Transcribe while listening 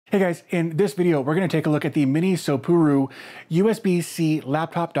Hey guys, in this video, we're going to take a look at the Minisopuru USB-C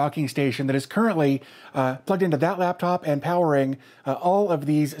laptop docking station that is currently plugged into that laptop and powering all of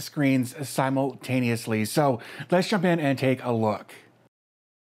these screens simultaneously. So let's jump in and take a look.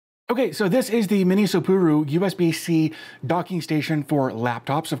 Okay, so this is the Minisopuru USB-C docking station for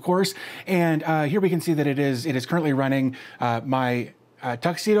laptops, of course. And here we can see that it is currently running my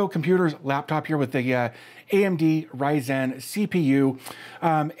Tuxedo Computers laptop here with the AMD Ryzen CPU,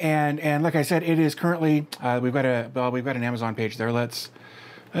 and like I said, it is currently we've got an Amazon page there. Let's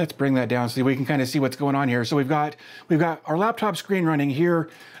bring that down so we can kind of see what's going on here. So we've got our laptop screen running here.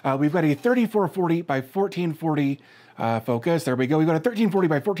 We've got a 3440 by 1440 focus. There we go. We've got a 1340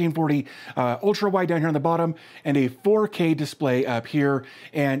 by 1440 ultra wide down here on the bottom and a 4K display up here.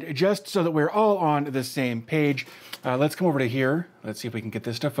 And just so that we're all on the same page, let's come over to here. Let's see if we can get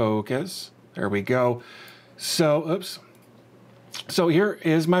this to focus. There we go. So, oops. So here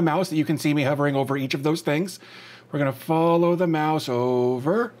is my mouse that you can see me hovering over each of those things. We're going to follow the mouse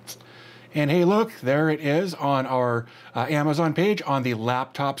over. And hey, look, there it is on our Amazon page on the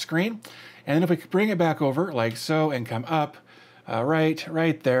laptop screen. And then if we could bring it back over like so and come up,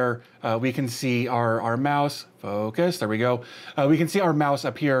 right there, we can see our mouse focus. There we go. We can see our mouse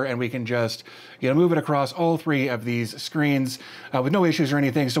up here, and we can just move it across all three of these screens with no issues or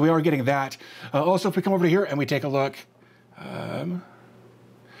anything. So we are getting that. Also, if we come over to here and we take a look down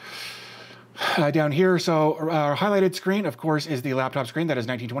here, so our highlighted screen, of course, is the laptop screen. That is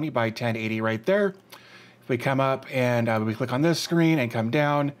 1920 by 1080 right there. If we come up and we click on this screen and come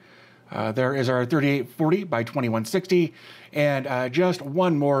down, there is our 3840 by 2160, and just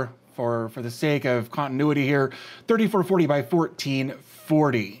one more for the sake of continuity here, 3440 by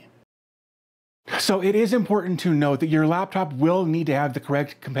 1440. So it is important to note that your laptop will need to have the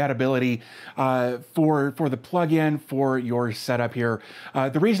correct compatibility for the plug-in for your setup here.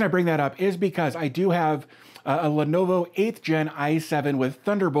 The reason I bring that up is because I do have a Lenovo 8th Gen i7 with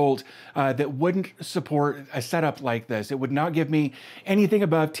Thunderbolt that wouldn't support a setup like this. It would not give me anything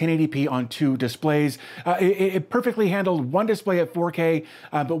above 1080p on two displays. It perfectly handled one display at 4K,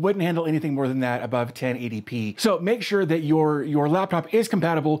 but wouldn't handle anything more than that above 1080p. So make sure that your laptop is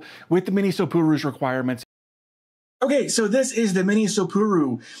compatible with the Minisopuru's requirements. Okay, so this is the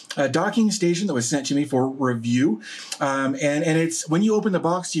Minisopuru docking station that was sent to me for review. And it's, when you open the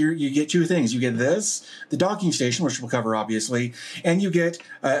box, you get two things. You get this, the docking station, which we'll cover obviously, and you get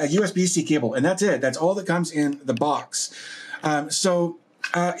a USB-C cable, and that's it. That's all that comes in the box.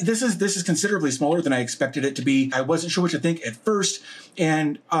 This is considerably smaller than I expected it to be. I wasn't sure what to think at first,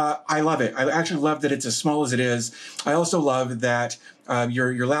 and I love it. I actually love that it's as small as it is. I also love that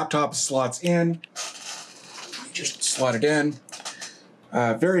your laptop slots in. Just slot it in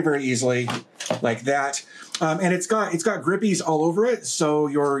very, very easily like that. And it's got grippies all over it. So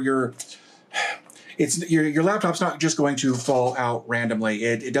your laptop's not just going to fall out randomly.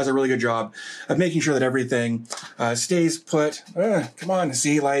 It does a really good job of making sure that everything stays put. Come on,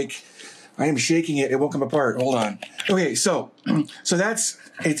 see, like I am shaking it. It won't come apart. Hold on. Okay, so that's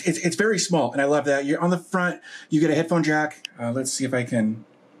it's very small, and I love that. You're on the front. You get a headphone jack. Let's see if I can.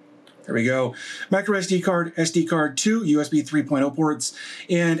 There we go. Micro SD card, SD card, two USB 3.0 ports,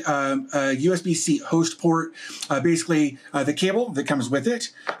 and a USB-C host port. Basically, the cable that comes with it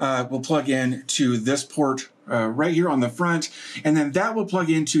will plug in to this port right here on the front, and then that will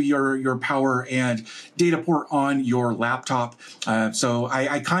plug into your power and data port on your laptop. So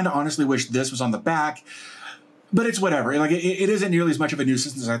I kind of honestly wish this was on the back. But it's whatever. Like it isn't nearly as much of a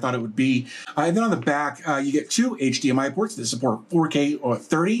nuisance as I thought it would be. And then on the back, you get two HDMI ports that support 4K or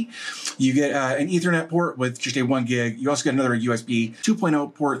 30. You get an Ethernet port with just a 1 gig. You also get another USB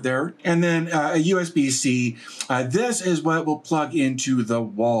 2.0 port there, and then a USB-C. This is what will plug into the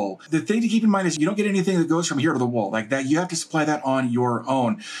wall. The thing to keep in mind is you don't get anything that goes from here to the wall like that. You have to supply that on your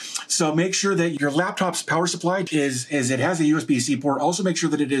own. So make sure that your laptop's power supply it has a USB-C port. Also make sure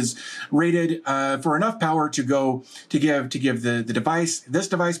that it is rated for enough power to go to give this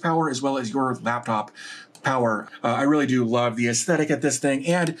device power as well as your laptop power. I really do love the aesthetic of this thing,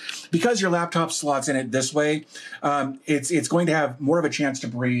 and because your laptop slots in it this way, it's going to have more of a chance to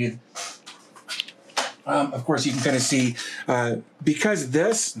breathe. Of course, you can kind of see because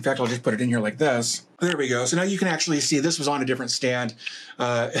this, in fact, I'll just put it in here like this. There we go. So now you can actually see this was on a different stand,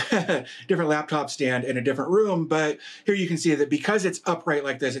 different laptop stand in a different room. But here you can see that because it's upright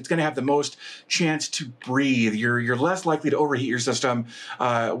like this, it's going to have the most chance to breathe. You're less likely to overheat your system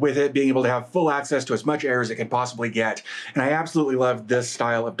with it being able to have full access to as much air as it can possibly get. And I absolutely love this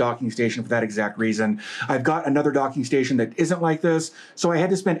style of docking station for that exact reason. I've got another docking station that isn't like this, so I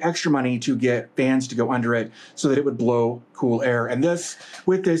had to spend extra money to get fans to go under it so that it would blow cool air. And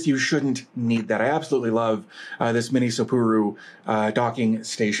with this, you shouldn't need that. I absolutely love this Minisopuru docking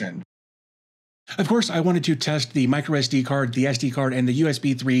station. Of course, I wanted to test the micro SD card, the SD card, and the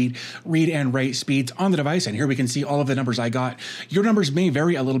USB 3 read and write speeds on the device, and here we can see all of the numbers I got. Your numbers may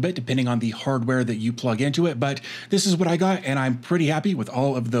vary a little bit depending on the hardware that you plug into it, but this is what I got, and I'm pretty happy with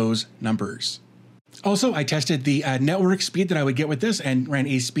all of those numbers. Also, I tested the network speed that I would get with this and ran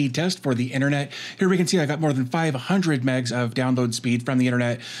a speed test for the internet. Here we can see I got more than 500 megs of download speed from the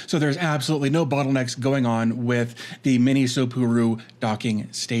internet, so there's absolutely no bottlenecks going on with the Minisopuru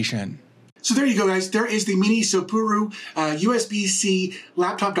docking station. So there you go, guys. There is the Minisopuru USB-C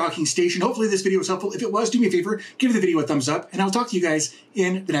laptop docking station. Hopefully this video was helpful. If it was, do me a favor, give the video a thumbs up, and I'll talk to you guys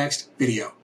in the next video.